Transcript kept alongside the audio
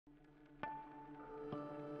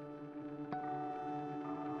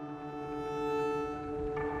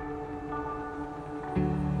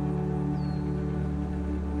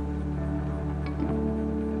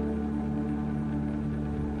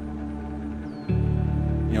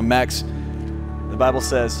Max, the Bible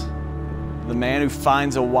says, the man who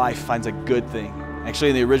finds a wife finds a good thing. Actually,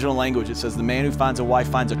 in the original language, it says the man who finds a wife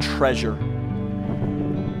finds a treasure.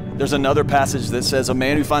 There's another passage that says a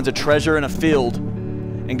man who finds a treasure in a field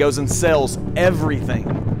and goes and sells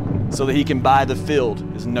everything so that he can buy the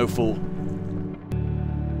field is no fool.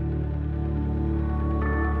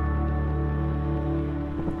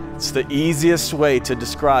 It's the easiest way to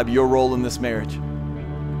describe your role in this marriage.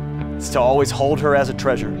 It's to always hold her as a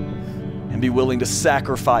treasure and be willing to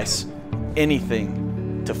sacrifice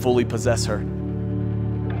anything to fully possess her.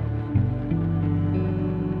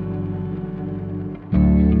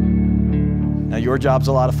 Now, your job's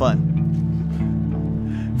a lot of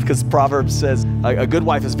fun because Proverbs says a good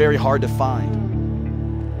wife is very hard to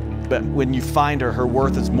find. But when you find her, her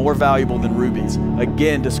worth is more valuable than rubies.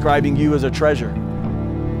 Again, describing you as a treasure.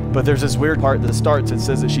 But there's this weird part that starts, it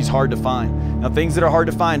says that she's hard to find. Now, things that are hard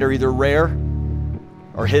to find are either rare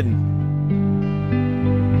or hidden.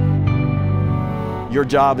 Your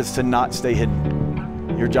job is to not stay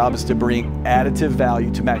hidden. Your job is to bring additive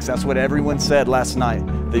value to Max. That's what everyone said last night,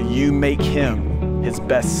 that you make him his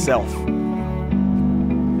best self.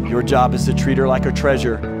 Your job is to treat her like a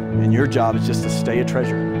treasure, and your job is just to stay a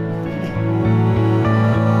treasure.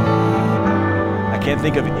 I can't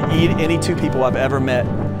think of any two people I've ever met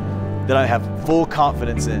that I have full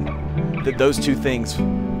confidence in that those two things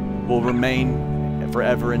will remain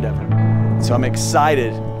forever and ever. So I'm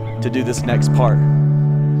excited to do this next part.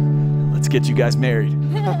 Let's get you guys married.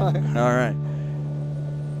 All right.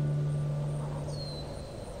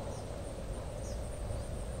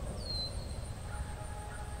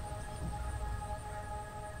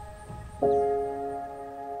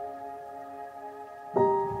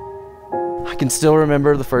 I can still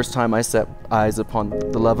remember the first time I set eyes upon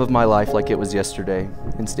the love of my life like it was yesterday,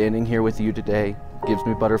 and standing here with you today gives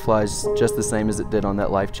me butterflies just the same as it did on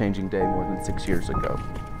that life-changing day more than 6 years ago.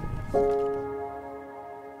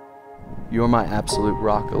 You are my absolute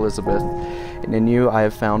rock, Elizabeth, and in you I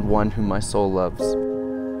have found one whom my soul loves.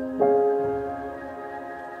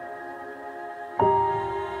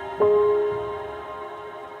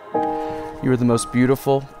 You are the most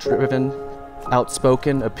beautiful, driven,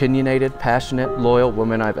 outspoken, opinionated, passionate, loyal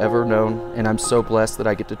woman I've ever known, and I'm so blessed that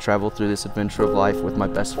I get to travel through this adventure of life with my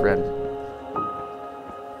best friend.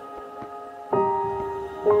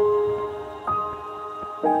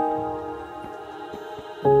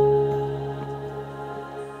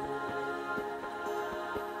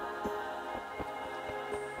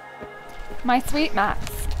 My sweet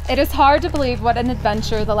Max, it is hard to believe what an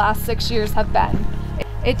adventure the last 6 years have been.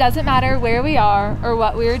 It doesn't matter where we are or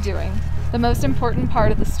what we are doing. The most important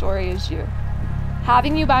part of the story is you.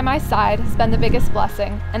 Having you by my side has been the biggest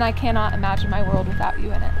blessing, and I cannot imagine my world without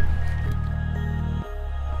you in it.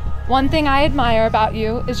 One thing I admire about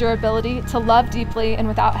you is your ability to love deeply and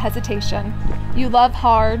without hesitation. You love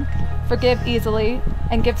hard, forgive easily,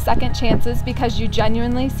 and give second chances because you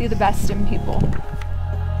genuinely see the best in people.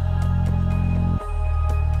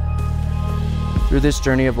 Through this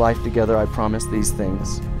journey of life together, I promise these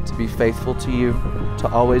things: to be faithful to you, to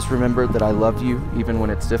always remember that I love you even when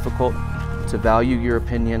it's difficult, to value your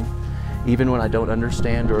opinion even when I don't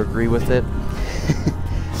understand or agree with it,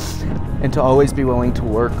 and to always be willing to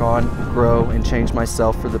work on, grow, and change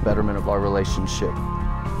myself for the betterment of our relationship.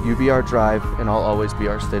 You be our drive, and I'll always be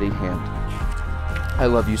our steady hand. I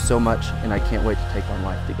love you so much, and I can't wait to take on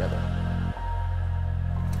life together.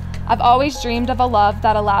 I've always dreamed of a love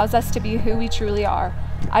that allows us to be who we truly are.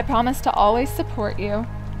 I promise to always support you,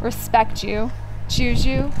 respect you, choose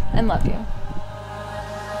you, and love you.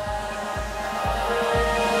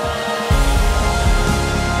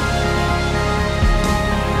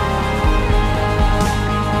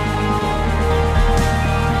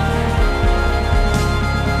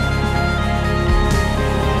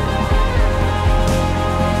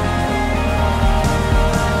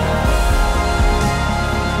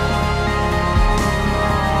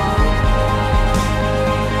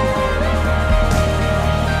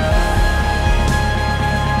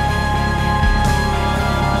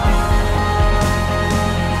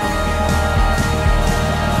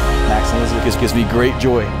 This gives me great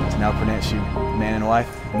joy to now pronounce you man and wife.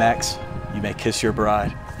 Max, you may kiss your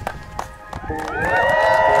bride.